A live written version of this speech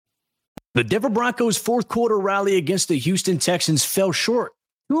The Denver Broncos' fourth-quarter rally against the Houston Texans fell short.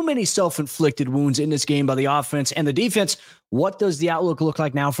 Too many self-inflicted wounds in this game by the offense and the defense. What does the outlook look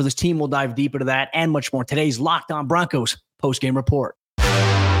like now for this team? We'll dive deep into that and much more. Today's Locked On Broncos post-game report.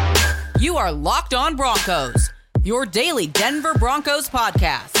 You are Locked On Broncos, your daily Denver Broncos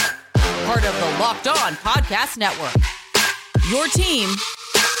podcast. Part of the Locked On Podcast Network. Your team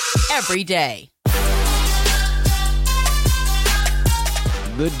every day.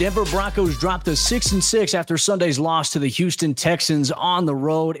 The Denver Broncos dropped to 6-6 after Sunday's loss to the Houston Texans on the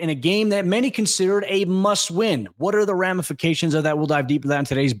road in a game that many considered a must-win. What are the ramifications of that? We'll dive deep into that in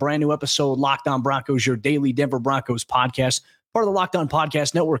today's brand new episode, Locked On Broncos, your daily Denver Broncos podcast, part of the Locked On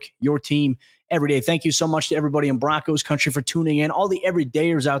Podcast Network, your team every day. Thank you so much to everybody in Broncos country for tuning in, all the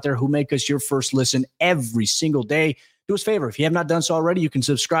everydayers out there who make us your first listen every single day. Do us a favor, if you have not done so already, you can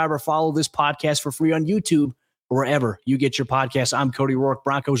subscribe or follow this podcast for free on YouTube, wherever you get your podcasts. I'm Cody Rourke,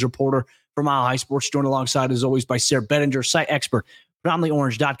 Broncos reporter for Mile High Sports, joined alongside, as always, by Sarah Bettinger, site expert,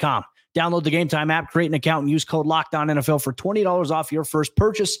 PredominantlyOrange.com. Download the Game Time app, create an account, and use code LOCKEDONNFL for $20 off your first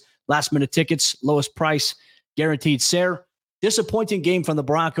purchase. Last-minute tickets, lowest price, guaranteed. Sarah, disappointing game from the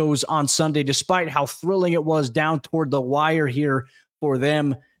Broncos on Sunday, despite how thrilling it was down toward the wire here for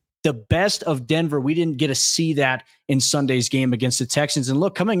them. The best of Denver, we didn't get to see that in Sunday's game against the Texans. And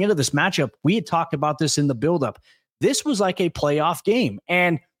look, coming into this matchup, we had talked about this in the buildup. This was like a playoff game.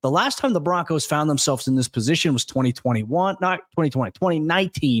 And the last time the Broncos found themselves in this position was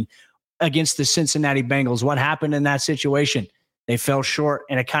 2019 against the Cincinnati Bengals. What happened in that situation? They fell short,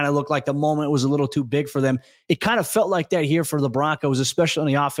 and it kind of looked like the moment was a little too big for them. It kind of felt like that here for the Broncos, especially on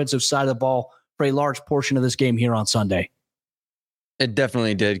the offensive side of the ball for a large portion of this game here on Sunday. It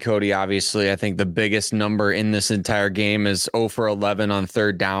definitely did, Cody. Obviously, I think the biggest number in this entire game is 0 for 11 on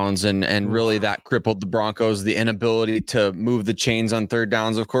third downs, and really that crippled the Broncos, the inability to move the chains on third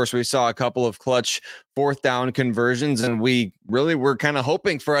downs. Of course, we saw a couple of clutch fourth down conversions, and we really were kind of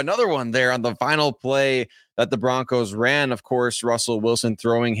hoping for another one there on the final play that the Broncos ran. Of course, Russell Wilson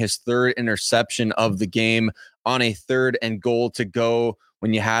throwing his third interception of the game on a 3rd and goal to go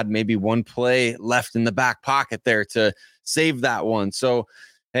when you had maybe one play left in the back pocket there to save that one. So,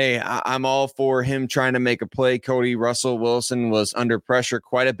 hey, I'm all for him trying to make a play. Cody, Russell Wilson was under pressure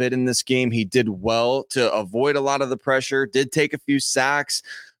quite a bit in this game. He did well to avoid a lot of the pressure, did take a few sacks.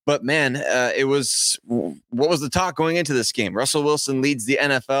 But, man, what was the talk going into this game? Russell Wilson leads the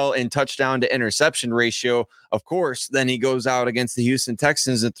NFL in touchdown to interception ratio. Of course, then he goes out against the Houston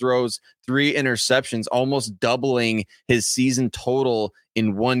Texans and throws 3 interceptions, almost doubling his season total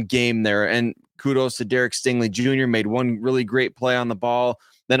in one game there. And kudos to Derek Stingley Jr., made one really great play on the ball.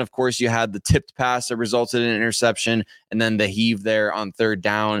 Then, of course, you had the tipped pass that resulted in an interception, and then the heave there on third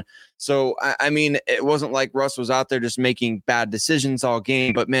down. So, I mean, it wasn't like Russ was out there just making bad decisions all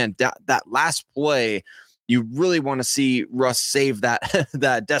game. But, man, that last play, you really want to see Russ save that,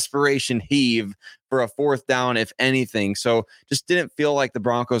 that desperation heave for a 4th down, if anything. So, just didn't feel like the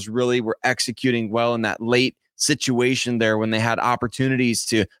Broncos really were executing well in that late situation there when they had opportunities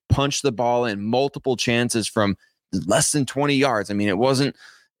to punch the ball in, multiple chances from less than 20 yards. I mean, it was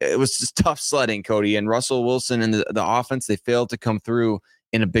just tough sledding, Cody, and Russell Wilson and the offense, they failed to come through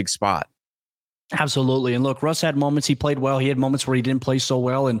in a big spot. Absolutely. And look, Russ had moments he played well. He had moments where he didn't play so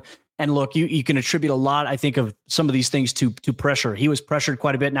well. And look, you can attribute a lot, I think, of some of these things to pressure. He was pressured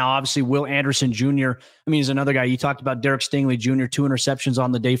quite a bit. Now, obviously, Will Anderson Jr., he's another guy. You talked about Derek Stingley Jr., 2 interceptions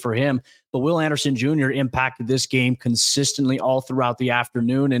on the day for him. But Will Anderson Jr. impacted this game consistently all throughout the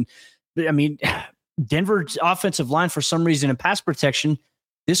afternoon. And, Denver's offensive line, for some reason, in pass protection,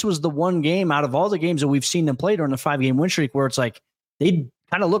 this was the one game out of all the games that we've seen them play during the 5-game win streak where it's like they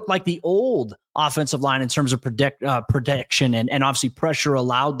kind of looked like the old offensive line in terms of protection and obviously pressure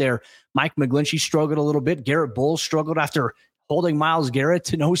allowed there. Mike McGlinchey struggled a little bit. Garrett Bowles struggled after holding Myles Garrett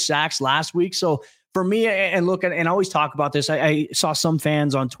to no sacks last week. So for me, and look, and I always talk about this, I saw some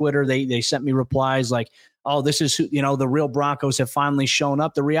fans on Twitter, they sent me replies like, oh, this is, the real Broncos have finally shown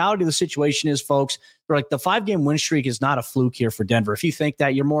up. The reality of the situation is, folks, like the 5-game win streak is not a fluke here for Denver. If you think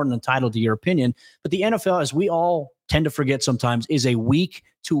that, you're more than entitled to your opinion. But the NFL, as we all tend to forget sometimes, is a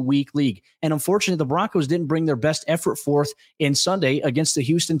week-to-week league. And unfortunately, the Broncos didn't bring their best effort forth in Sunday against the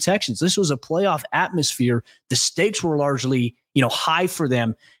Houston Texans. This was a playoff atmosphere. The stakes were largely, high for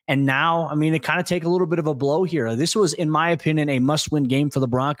them. And now, they kind of take a little bit of a blow here. This was, in my opinion, a must-win game for the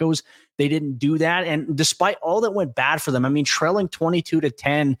Broncos. They didn't do that. And despite all that went bad for them, trailing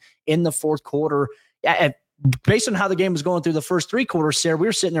 22-10 in the 4th quarter, based on how the game was going through the first 3 quarters, Sarah, we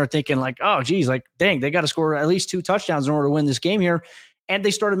were sitting there thinking like, oh, geez, like, dang, they got to score at least 2 touchdowns in order to win this game here. and they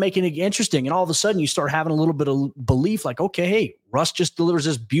started making it interesting. And all of a sudden you start having a little bit of belief like, okay, hey, Russ just delivers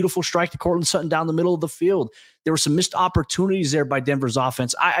this beautiful strike to Cortland Sutton down the middle of the field. There were some missed opportunities there by Denver's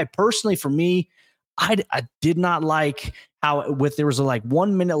offense. I personally, for me, I did not like how there was like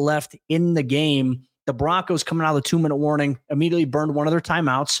 1 minute left in the game, the Broncos coming out of the 2-minute warning immediately burned one of their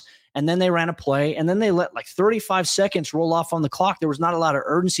timeouts, and then they ran a play, and then they let like 35 seconds roll off on the clock. There was not a lot of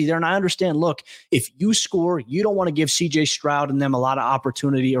urgency there. And I understand, look, if you score, you don't want to give CJ Stroud and them a lot of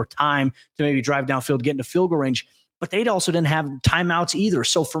opportunity or time to maybe drive downfield, get into field goal range, but they also didn't have timeouts either.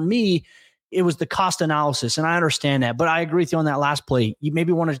 So for me, it was the cost analysis, and I understand that. But I agree with you on that last play. You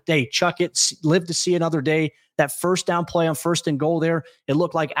maybe want to, chuck it, live to see another day. That first down play on 1st and goal there, it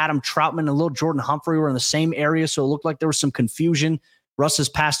looked like Adam Troutman and little Jordan Humphrey were in the same area, so it looked like there was some confusion. Russ's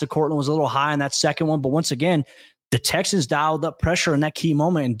pass to Cortland was a little high on that second one, but once again, the Texans dialed up pressure in that key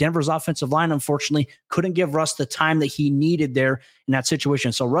moment, and Denver's offensive line, unfortunately, couldn't give Russ the time that he needed there in that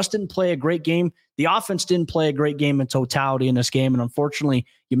situation. So Russ didn't play a great game. The offense didn't play a great game in totality in this game, and unfortunately,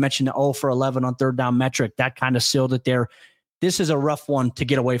 you mentioned the 0 for 11 on third down metric. That kind of sealed it there. This is a rough one to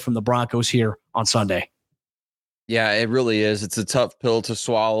get away from the Broncos here on Sunday. Yeah, it really is. It's a tough pill to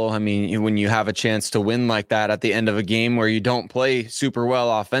swallow. I mean, when you have a chance to win like that at the end of a game where you don't play super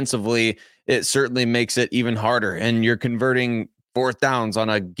well offensively, it certainly makes it even harder. And you're converting 4th downs on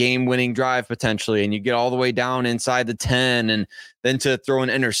a game-winning drive potentially, and you get all the way down inside the 10, and then to throw an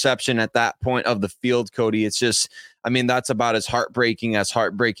interception at that point of the field, Cody, it's just, I mean, that's about as heartbreaking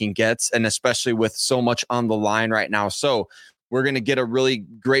gets, and especially with so much on the line right now. So we're going to get a really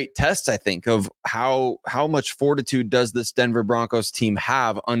great test, I think, of how much fortitude does this Denver Broncos team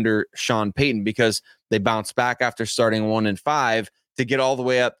have under Sean Payton, because they bounced back after starting 1-5 to get all the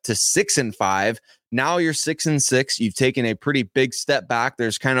way up to 6-5. Now you're 6-6. You've taken a pretty big step back.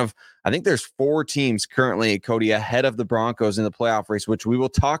 There's I think there's 4 teams currently, Cody, ahead of the Broncos in the playoff race, which we will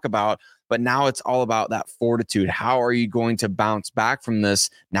talk about. But now it's all about that fortitude. How are you going to bounce back from this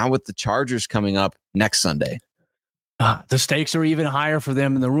now with the Chargers coming up next Sunday? The stakes are even higher for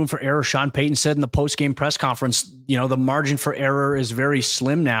them, and the room for error. Sean Payton said in the post-game press conference, the margin for error is very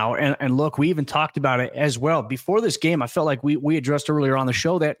slim now. And look, we even talked about it as well. Before this game, I felt like we addressed earlier on the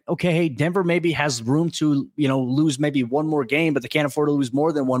show that, okay, hey, Denver maybe has room to, lose maybe one more game, but they can't afford to lose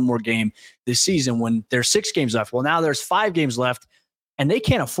more than one more game this season when there's 6 games left. Well, now there's 5 games left, and they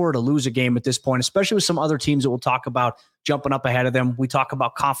can't afford to lose a game at this point, especially with some other teams that we'll talk about jumping up ahead of them. We talk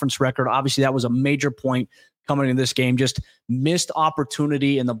about conference record. Obviously, that was a major point coming in this game. Just missed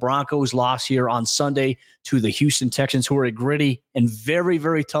opportunity, and the Broncos lost here on Sunday to the Houston Texans, who are a gritty and very,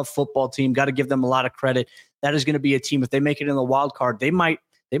 very tough football team. Got to give them a lot of credit. That is going to be a team, if they make it in the wild card, they might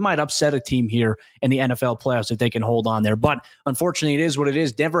upset a team here in the NFL playoffs if they can hold on there. But unfortunately, it is what it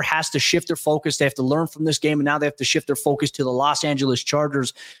is. Denver has to shift their focus. They have to learn from this game, and now they have to shift their focus to the Los Angeles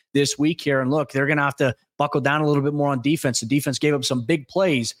Chargers this week here. And look, they're going to have to buckle down a little bit more on defense. The defense gave up some big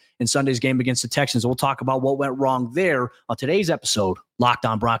plays in Sunday's game against the Texans. We'll talk about what went wrong there on today's episode, Locked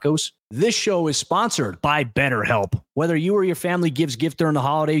On Broncos. This show is sponsored by BetterHelp. Whether you or your family gives gift during the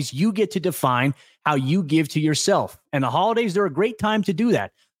holidays, you get to define how you give to yourself. And the holidays, they're a great time to do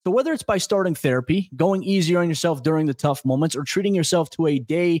that. So whether it's by starting therapy, going easier on yourself during the tough moments, or treating yourself to a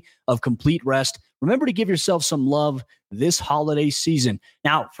day of complete rest, remember to give yourself some love this holiday season.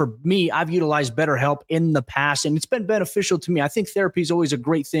 Now, for me, I've utilized BetterHelp in the past, and it's been beneficial to me. I think therapy is always a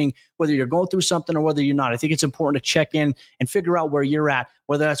great thing, whether you're going through something or whether you're not. I think it's important to check in and figure out where you're at,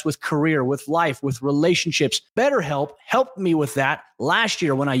 whether that's with career, with life, with relationships. BetterHelp helped me with that last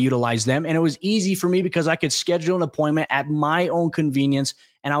year when I utilized them, and it was easy for me because I could schedule an appointment at my own convenience,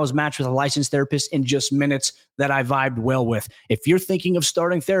 and I was matched with a licensed therapist in just minutes that I vibed well with. If you're thinking of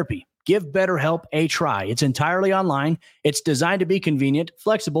starting therapy, give BetterHelp a try. It's entirely online. It's designed to be convenient,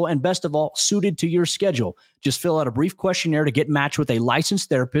 flexible, and best of all, suited to your schedule. Just fill out a brief questionnaire to get matched with a licensed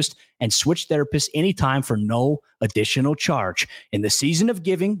therapist and switch therapists anytime for no additional charge. In the season of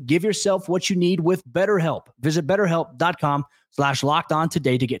giving, give yourself what you need with BetterHelp. Visit BetterHelp.com/lockedon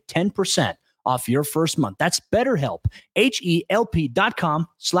today to get 10% off your first month. That's BetterHelp,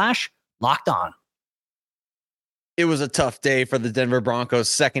 HELP.com/lockedon. It was a tough day for the Denver Broncos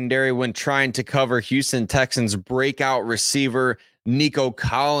secondary when trying to cover Houston Texans breakout receiver Nico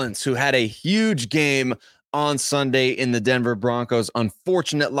Collins, who had a huge game on Sunday in the Denver Broncos'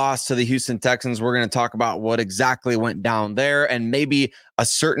 unfortunate loss to the Houston Texans. We're going to talk about what exactly went down there and maybe a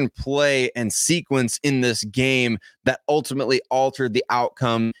certain play and sequence in this game that ultimately altered the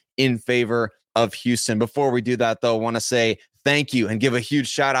outcome in favor of Houston. Before we do that, though, I want to say thank you and give a huge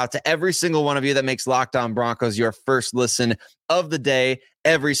shout out to every single one of you that makes Locked On Broncos your first listen of the day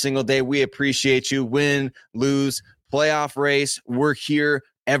every single day. We appreciate you. Win, lose, playoff race. We're here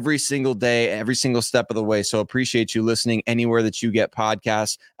every single day, every single step of the way. So appreciate you listening anywhere that you get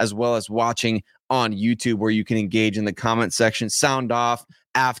podcasts, as well as watching on YouTube, where you can engage in the comment section, sound off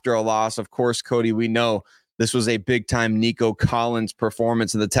after a loss. Of course, Cody, we know this was a big-time Nico Collins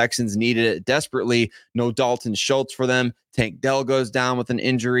performance, and the Texans needed it desperately. No Dalton Schultz for them. Tank Dell goes down with an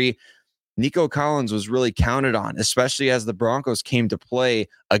injury. Nico Collins was really counted on, especially as the Broncos came to play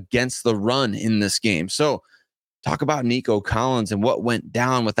against the run in this game. So talk about Nico Collins and what went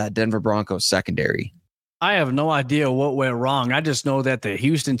down with that Denver Broncos secondary. I have no idea what went wrong. I just know that the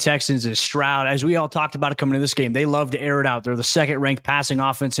Houston Texans is Stroud, as we all talked about it coming into this game, they love to air it out. They're the second-ranked passing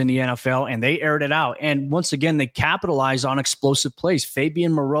offense in the NFL, and they aired it out. And once again, they capitalized on explosive plays.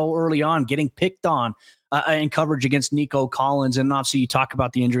 Fabian Moreau early on getting picked on in coverage against Nico Collins. And obviously, you talk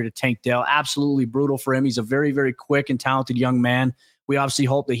about the injury to Tank Dell. Absolutely brutal for him. He's a very, very quick and talented young man. We obviously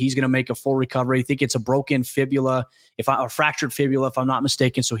hope that he's going to make a full recovery. I think it's a broken fibula, or fractured fibula, if I'm not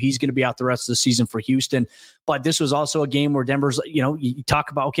mistaken. So he's going to be out the rest of the season for Houston. But this was also a game where Denver's, you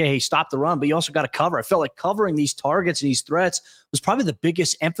talk about, okay, hey, stop the run, but you also got to cover. I felt like covering these targets and these threats was probably the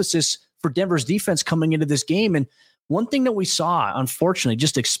biggest emphasis for Denver's defense coming into this game. And one thing that we saw, unfortunately,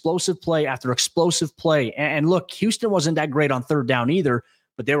 just explosive play after explosive play. And look, Houston wasn't that great on third down either,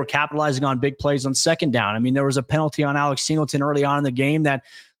 but they were capitalizing on big plays on second down. I mean, there was a penalty on Alex Singleton early on in the game that,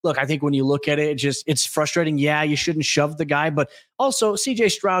 look, I think when you look at it, it's frustrating. Yeah, you shouldn't shove the guy, but also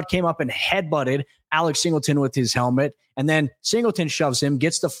CJ Stroud came up and headbutted Alex Singleton with his helmet, and then Singleton shoves him,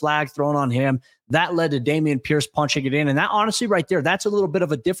 gets the flag thrown on him. That led to Dameon Pierce punching it in. And that, honestly, right there, that's a little bit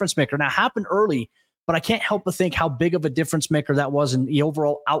of a difference maker. Now, it happened early, but I can't help but think how big of a difference maker that was in the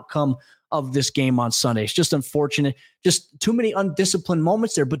overall outcome of this game on Sunday. It's just unfortunate. Just too many undisciplined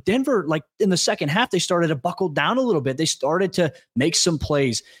moments there. But Denver, like in the second half, they started to buckle down a little bit. They started to make some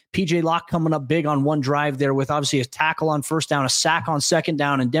plays. PJ Locke coming up big on one drive there with obviously a tackle on first down, a sack on second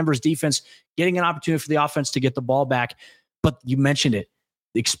down, and Denver's defense getting an opportunity for the offense to get the ball back. But you mentioned it.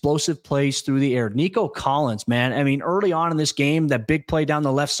 The explosive plays through the air. Nico Collins, man. I mean, early on in this game, that big play down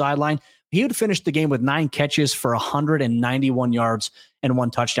the left sideline, he would finish the game with 9 catches for 191 yards and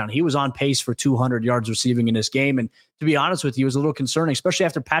 1 touchdown. He was on pace for 200 yards receiving in this game. And to be honest with you, it was a little concerning, especially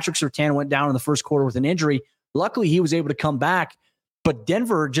after Patrick Surtain went down in the first quarter with an injury. Luckily, he was able to come back. But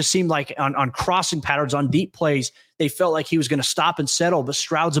Denver just seemed like on crossing patterns, on deep plays, they felt like he was going to stop and settle. But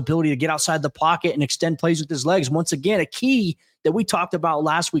Stroud's ability to get outside the pocket and extend plays with his legs, once again, a key that we talked about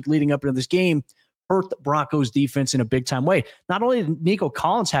last week leading up into this game, hurt the Broncos defense in a big time way. Not only did Nico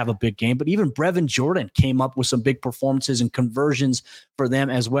Collins have a big game, but even Brevin Jordan came up with some big performances and conversions for them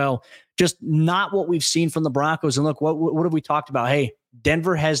as well. Just not what we've seen from the Broncos. And look, what have we talked about? Hey,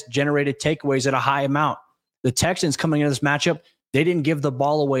 Denver has generated takeaways at a high amount. The Texans coming into this matchup, they didn't give the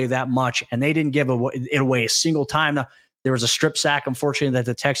ball away that much, and they didn't give it away a single time. Now, there was a strip sack, unfortunately, that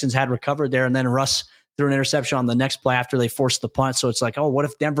the Texans had recovered there, and then Russ threw an interception on the next play after they forced the punt. So it's like, oh, what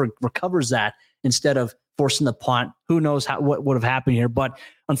if Denver recovers that instead of forcing the punt? Who knows what would have happened here? But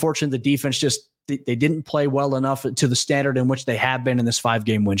unfortunately, the defense just they didn't play well enough to the standard in which they have been in this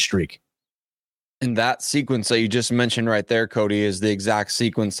 5-game win streak. And that sequence that you just mentioned right there, Cody, is the exact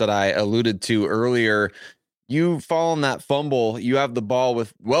sequence that I alluded to earlier. You fall on that fumble, you have the ball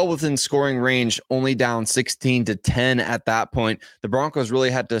within scoring range, only down 16-10 at that point. The Broncos really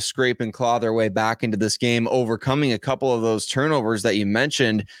had to scrape and claw their way back into this game, overcoming a couple of those turnovers that you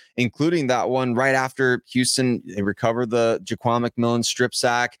mentioned, including that one right after Houston. They recover the Jaquan McMillan strip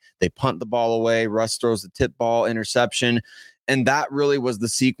sack. They punt the ball away. Russ throws the tip ball interception. And that really was the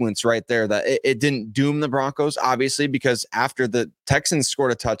sequence right there, that it didn't doom the Broncos, obviously, because after the Texans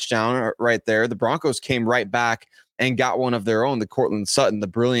scored a touchdown right there, the Broncos came right back and got one of their own, the Cortland Sutton, the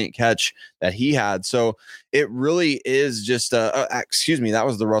brilliant catch that he had. So it really is just that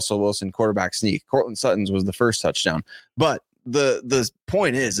was the Russell Wilson quarterback sneak. Cortland Sutton's was the first touchdown. But the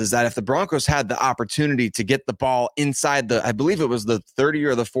point is that if the Broncos had the opportunity to get the ball inside I believe it was the 30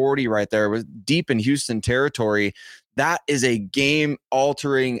 or the 40 right there, it was deep in Houston territory. That is a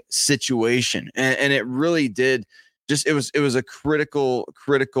game-altering situation, and it really did. It was a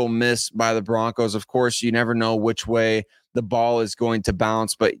critical miss by the Broncos. Of course, you never know which way the ball is going to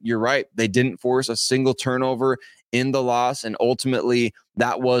bounce, but you're right. They didn't force a single turnover in the loss, and ultimately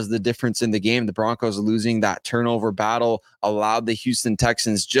that was the difference in the game. The Broncos losing that turnover battle allowed the Houston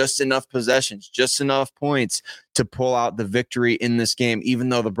Texans just enough possessions, just enough points to pull out the victory in this game, even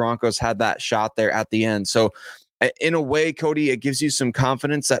though the Broncos had that shot there at the end. So in a way, Cody, it gives you some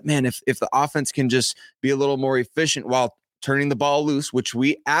confidence that, man, if the offense can just be a little more efficient while turning the ball loose, which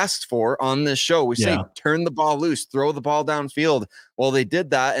we asked for on this show. We say, turn the ball loose, throw the ball downfield. Well, they did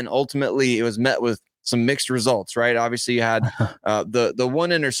that, and ultimately it was met with some mixed results, right? Obviously you had the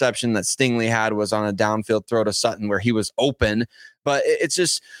one interception that Stingley had was on a downfield throw to Sutton where he was open, but it's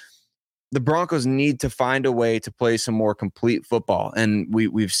just, the Broncos need to find a way to play some more complete football. And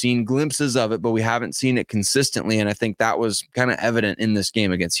we've seen glimpses of it, but we haven't seen it consistently. And I think that was kind of evident in this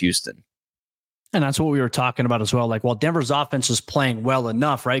game against Houston. And that's what we were talking about as well. Like, well, Denver's offense was playing well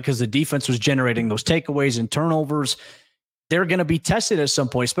enough, right? Because the defense was generating those takeaways and turnovers. They're going to be tested at some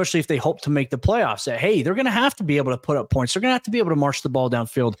point, especially if they hope to make the playoffs. That, hey, they're going to have to be able to put up points. They're going to have to be able to march the ball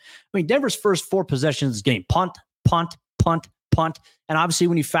downfield. I mean, Denver's first 4 possessions of this game, punt, punt, punt, punt. And obviously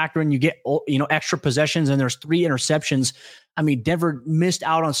when you factor in, you get, extra possessions and there's 3 interceptions. I mean, Denver missed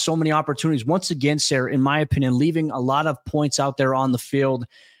out on so many opportunities. Once again, Sarah, in my opinion, leaving a lot of points out there on the field.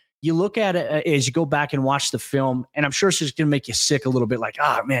 You look at it as you go back and watch the film, and I'm sure it's just going to make you sick a little bit. Like,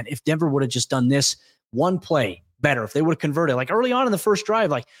 man, if Denver would have just done this one play better, if they would have converted, like early on in the first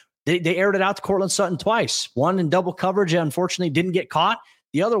drive, like they aired it out to Cortland Sutton twice. One in double coverage, unfortunately didn't get caught.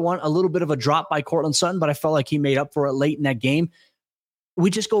 The other one, a little bit of a drop by Cortland Sutton, but I felt like he made up for it late in that game. We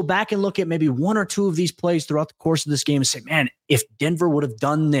just go back and look at maybe 1 or 2 of these plays throughout the course of this game and say, man, if Denver would have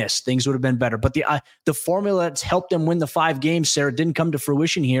done this, things would have been better. But the formula that's helped them win the 5 games, Sarah, didn't come to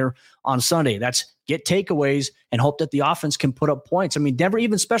fruition here on Sunday. That's get takeaways and hope that the offense can put up points. I mean, Denver,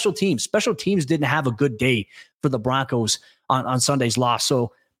 even special teams didn't have a good day for the Broncos on Sunday's loss.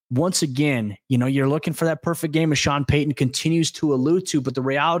 So once again, you're looking for that perfect game as Sean Payton continues to allude to, but the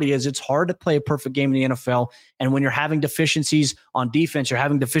reality is it's hard to play a perfect game in the NFL. And when you're having deficiencies on defense, you're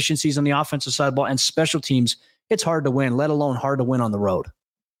having deficiencies on the offensive side of the ball and special teams, it's hard to win, let alone hard to win on the road.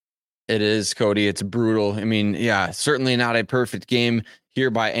 It is, Cody. It's brutal. I mean, yeah, certainly not a perfect game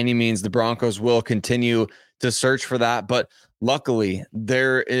here by any means. The Broncos will continue to search for that, but luckily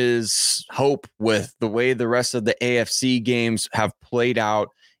there is hope with the way the rest of the AFC games have played out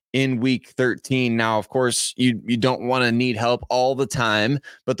in week 13. Now, of course, you don't want to need help all the time,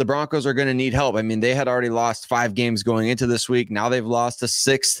 but the Broncos are going to need help. I mean, they had already lost 5 games going into this week. Now they've lost a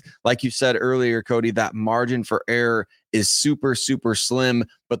 6th. Like you said earlier, Cody, that margin for error is super, super slim,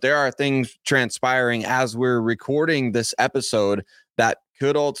 but there are things transpiring as we're recording this episode that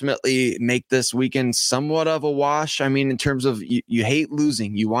could ultimately make this weekend somewhat of a wash. I mean, in terms of you hate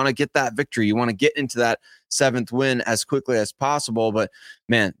losing, you want to get that victory. You want to get into that 7th win as quickly as possible. But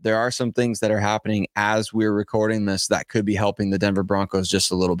man, there are some things that are happening as we're recording this that could be helping the Denver Broncos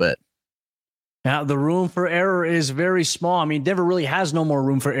just a little bit. Now, the room for error is very small. I mean, Denver really has no more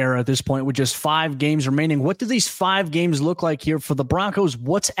room for error at this point with just 5 games remaining. What do these 5 games look like here for the Broncos?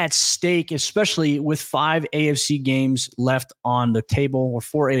 What's at stake, especially with 5 AFC games left on the table or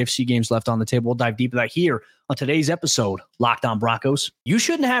 4 AFC games left on the table? We'll dive deep into that here on today's episode, Locked On Broncos. You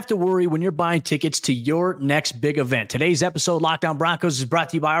shouldn't have to worry when you're buying tickets to your next big event. Today's episode, Locked On Broncos, is brought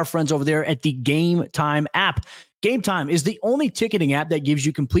to you by our friends over there at the Game Time app. Game Time is the only ticketing app that gives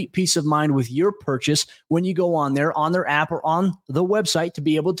you complete peace of mind with your purchase when you go on there, on their app or on the website to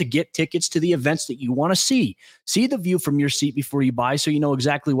be able to get tickets to the events that you want to see. See the view from your seat before you buy so you know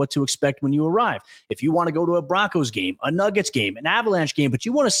exactly what to expect when you arrive. If you want to go to a Broncos game, a Nuggets game, an Avalanche game, but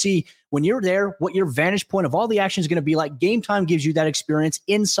you want to see when you're there what your vantage point of all the action is going to be like, Game Time gives you that experience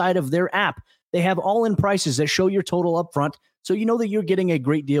inside of their app. They have all-in prices that show your total up front, so you know that you're getting a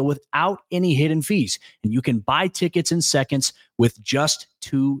great deal without any hidden fees. And you can buy tickets in seconds with just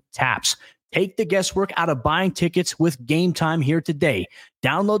 2 taps. Take the guesswork out of buying tickets with Game Time here today.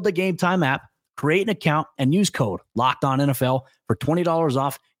 Download the Game Time app, create an account, and use code LOCKEDONNFL for $20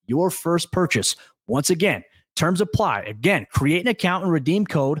 off your first purchase. Once again, terms apply. Again, create an account and redeem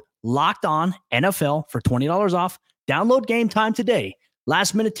code LOCKEDONNFL for $20 off. Download Game Time today.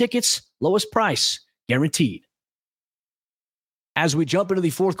 Last minute tickets, lowest price, guaranteed. As we jump into the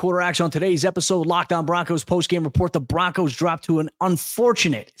 4th quarter action on today's episode, Locked On Broncos postgame report, the Broncos dropped to an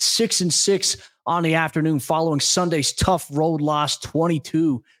unfortunate 6-6 on the afternoon following Sunday's tough road loss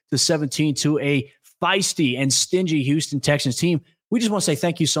 22-17 to a feisty and stingy Houston Texans team. We just want to say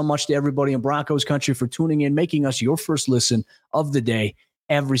thank you so much to everybody in Broncos country for tuning in, making us your first listen of the day.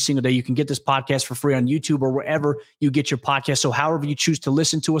 Every single day. You can get this podcast for free on YouTube or wherever you get your podcast. So however you choose to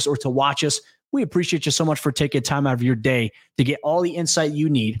listen to us or to watch us, we appreciate you so much for taking time out of your day to get all the insight you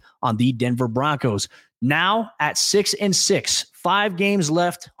need on the Denver Broncos. Now at 6-6, 5 games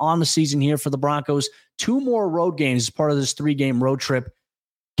left on the season here for the Broncos. 2 more road games as part of this 3-game road trip.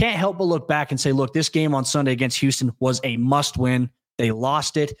 Can't help but look back and say, look, this game on Sunday against Houston was a must win. They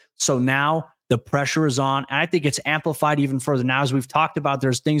lost it. So now the pressure is on. And I think it's amplified even further now. As we've talked about,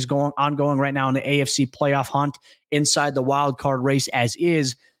 there's things ongoing right now in the AFC playoff hunt inside the wild card race as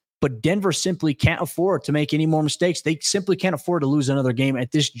is. But Denver simply can't afford to make any more mistakes. They simply can't afford to lose another game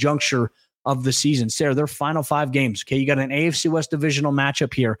at this juncture of the season. Sarah, their final 5 games. Okay, you got an AFC West divisional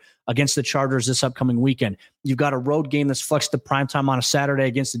matchup here against the Chargers this upcoming weekend. You've got a road game that's flexed to primetime on a Saturday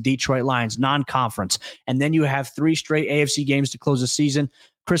against the Detroit Lions, non-conference. And then you have 3 straight AFC games to close the season.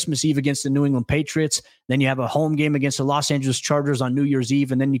 Christmas Eve against the New England Patriots. Then you have a home game against the Los Angeles Chargers on New Year's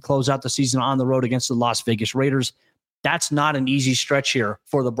Eve. And then you close out the season on the road against the Las Vegas Raiders. That's not an easy stretch here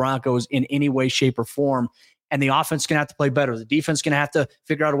for the Broncos in any way, shape, or form. And the offense is going to have to play better. The defense is going to have to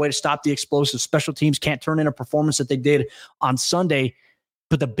figure out a way to stop the explosive. Special teams can't turn in a performance that they did on Sunday.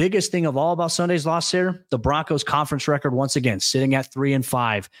 But the biggest thing of all about Sunday's loss here, the Broncos conference record, once again, sitting at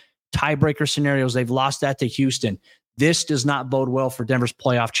 3-5. Tiebreaker scenarios, they've lost that to Houston. This does not bode well for Denver's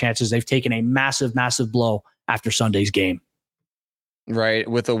playoff chances. They've taken a massive, massive blow after Sunday's game. Right.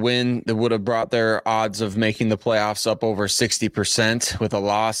 With a win that would have brought their odds of making the playoffs up over 60%. With a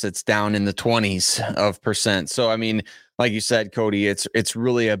loss, it's down in the 20s%. So, I mean, like you said, Cody, it's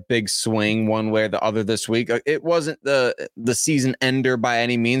really a big swing one way or the other this week. It wasn't the season ender by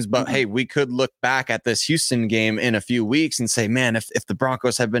any means, but hey, we could look back at this Houston game in a few weeks and say, man, if the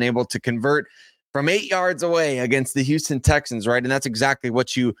Broncos have been able to convert from 8 yards away against the Houston Texans, right? And that's exactly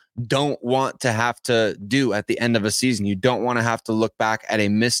what you don't want to have to do at the end of a season. You don't want to have to look back at a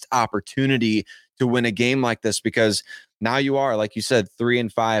missed opportunity to win a game like this, because now you are, like you said,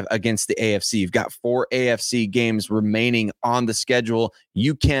 3-5 against the AFC. You've got 4 AFC games remaining on the schedule.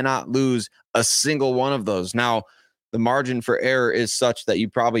 You cannot lose a single one of those. Now, the margin for error is such that you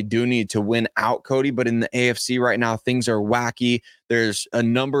probably do need to win out, Cody. But in the AFC right now, things are wacky. There's a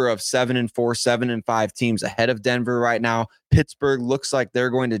number of 7-4, 7-5 teams ahead of Denver right now. Pittsburgh looks like they're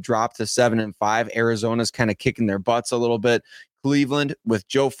going to drop to 7-5. Arizona's kind of kicking their butts a little bit. Cleveland with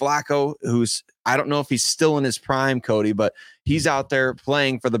Joe Flacco, who's, I don't know if he's still in his prime, Cody, but he's out there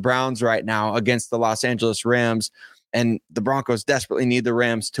playing for the Browns right now against the Los Angeles Rams. And the Broncos desperately need the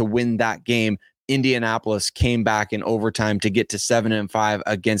Rams to win that game. Indianapolis came back in overtime to get to 7-5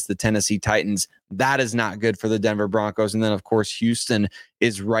 against the Tennessee Titans. That is not good for the Denver Broncos. And then, of course, Houston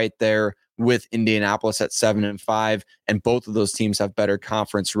is right there with Indianapolis at 7-5, and both of those teams have better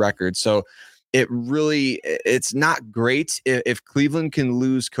conference records. So it's not great if Cleveland can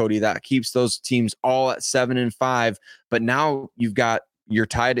lose, Cody. That keeps those teams all at 7-5. But now you're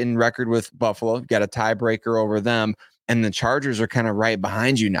tied in record with Buffalo. You've got a tiebreaker over them. And the Chargers are kind of right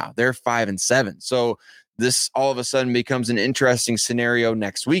behind you now. They're 5-7. So this all of a sudden becomes an interesting scenario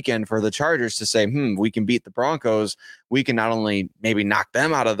next weekend for the Chargers to say, we can beat the Broncos. We can not only maybe knock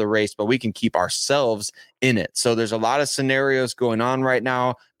them out of the race, but we can keep ourselves in it. So there's a lot of scenarios going on right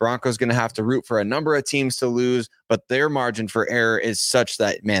now. Broncos going to have to root for a number of teams to lose, but their margin for error is such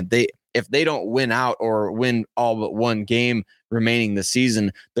that, man, if they don't win out or win all but one game remaining the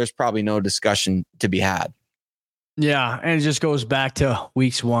season, there's probably no discussion to be had. Yeah, and it just goes back to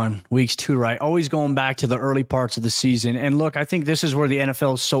weeks 1, weeks 2, right? Always going back to the early parts of the season. And look, I think this is where the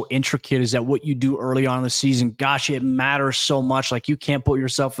NFL is so intricate, is that what you do early on in the season, gosh, it matters so much. Like, you can't put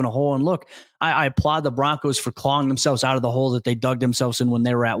yourself in a hole. And look, I applaud the Broncos for clawing themselves out of the hole that they dug themselves in when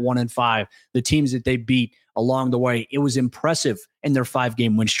they were at 1-5. The teams that they beat along the way, it was impressive in their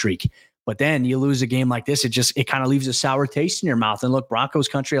 5-game win streak. But then you lose a game like this, it kind of leaves a sour taste in your mouth. And look, Broncos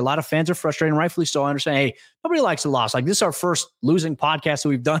country, a lot of fans are frustrated, and rightfully so. I understand, hey, nobody likes a loss. Like, this is our first losing podcast that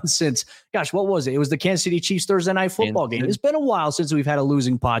we've done since, gosh, what was it? It was the Kansas City Chiefs Thursday night football game. It's been a while since we've had a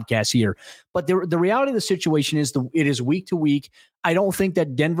losing podcast here. But the reality of the situation is it is week to week. I don't think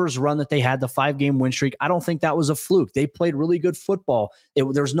that Denver's run that they had, the 5-game win streak, I don't think that was a fluke. They played really good football.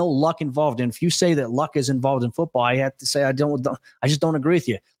 There's no luck involved. And if you say that luck is involved in football, I have to say I just don't agree with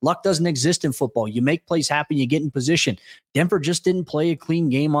you. Luck doesn't exist in football. You make plays happen, you get in position. Denver just didn't play a clean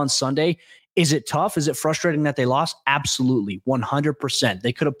game on Sunday. Is it tough? Is it frustrating that they lost? Absolutely, 100%.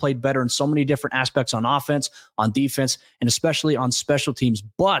 They could have played better in so many different aspects on offense, on defense, and especially on special teams.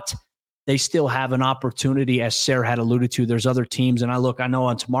 But they still have an opportunity, as Sarah had alluded to. There's other teams. And I know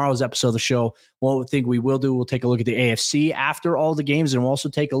on tomorrow's episode of the show, one thing we will do, we'll take a look at the AFC after all the games, and we'll also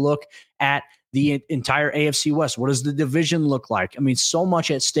take a look at the entire AFC West. What does the division look like? I mean, so much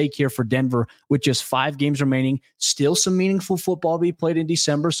at stake here for Denver with just 5 games remaining. Still some meaningful football to be played in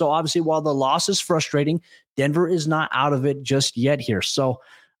December. So obviously, while the loss is frustrating, Denver is not out of it just yet here. So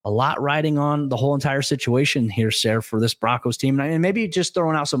a lot riding on the whole entire situation here, Sarah, for this Broncos team. And maybe just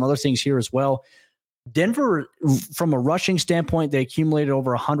throwing out some other things here as well. Denver, from a rushing standpoint, they accumulated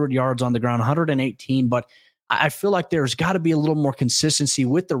over 100 yards on the ground, 118, but I feel like there's got to be a little more consistency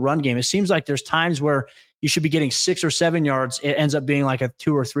with the run game. It seems like there's times where you should be getting 6 or 7 yards. It ends up being like a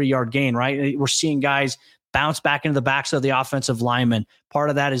 2 or 3 yard gain, right? We're seeing guys bounce back into the backs of the offensive linemen. Part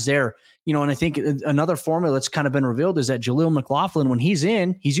of that is there. And I think another formula that's kind of been revealed is that Jaleel McLaughlin, when he's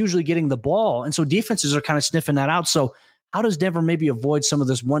in, he's usually getting the ball. And so defenses are kind of sniffing that out. So how does Denver maybe avoid some of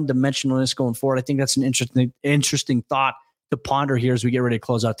this one-dimensionalness going forward? I think that's an interesting thought to ponder here as we get ready to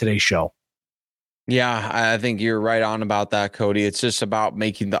close out today's show. Yeah, I think you're right on about that, Cody. It's just about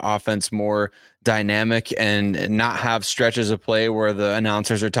making the offense more dynamic and not have stretches of play where the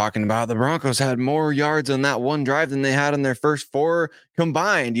announcers are talking about the Broncos had more yards on that one drive than they had in their first 4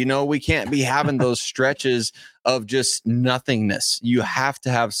 combined. We can't be having those stretches of just nothingness. You have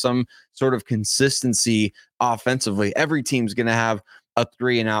to have some sort of consistency offensively. Every team's going to have a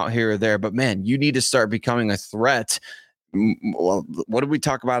 3 and out here or there, but man, you need to start becoming a threat. Well, what did we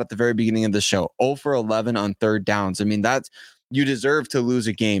talk about at the very beginning of the show? 0 for 11 on third downs. I mean, you deserve to lose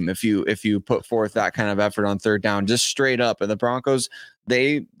a game if you put forth that kind of effort on third down, just straight up. And the Broncos,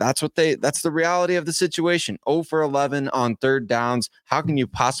 that's the reality of the situation. 0 for 11 on third downs. How can you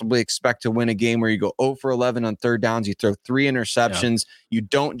possibly expect to win a game where you go 0 for 11 on third downs? You throw 3 interceptions. Yeah. You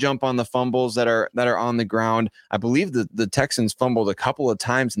don't jump on the fumbles that are on the ground. I believe the Texans fumbled a couple of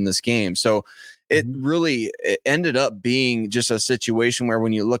times in this game. So it ended up being just a situation where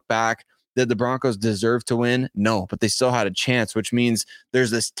when you look back, did the Broncos deserve to win? No, but they still had a chance, which means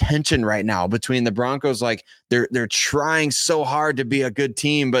there's this tension right now between the Broncos. Like they're trying so hard to be a good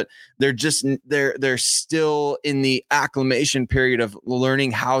team, but they're still in the acclimation period of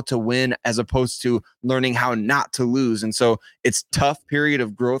learning how to win as opposed to learning how not to lose. And so it's tough period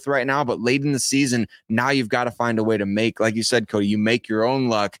of growth right now, but late in the season, now you've got to find a way to make, like you said, Cody, you make your own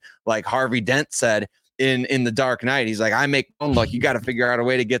luck. Like Harvey Dent said, in The Dark Knight, he's like, I make my own luck. You got to figure out a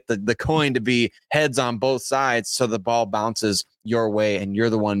way to get the coin to be heads on both sides so the ball bounces your way and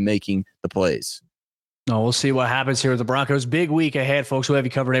you're the one making the plays. No, we'll see what happens here with the Broncos. Big week ahead, folks. We'll have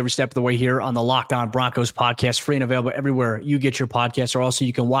you covered every step of the way here on the Locked On Broncos podcast, free and available everywhere you get your podcasts, or also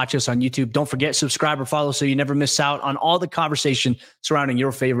you can watch us on YouTube. Don't forget, subscribe or follow so you never miss out on all the conversation surrounding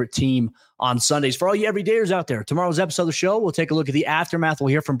your favorite team on Sundays. For all you everydayers out there, tomorrow's episode of the show, we'll take a look at the aftermath. We'll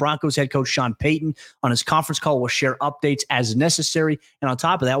hear from Broncos head coach Sean Payton on his conference call. We'll share updates as necessary. And on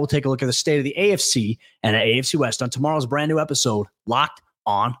top of that, we'll take a look at the state of the AFC and the AFC West on tomorrow's brand new episode, Locked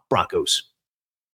On Broncos.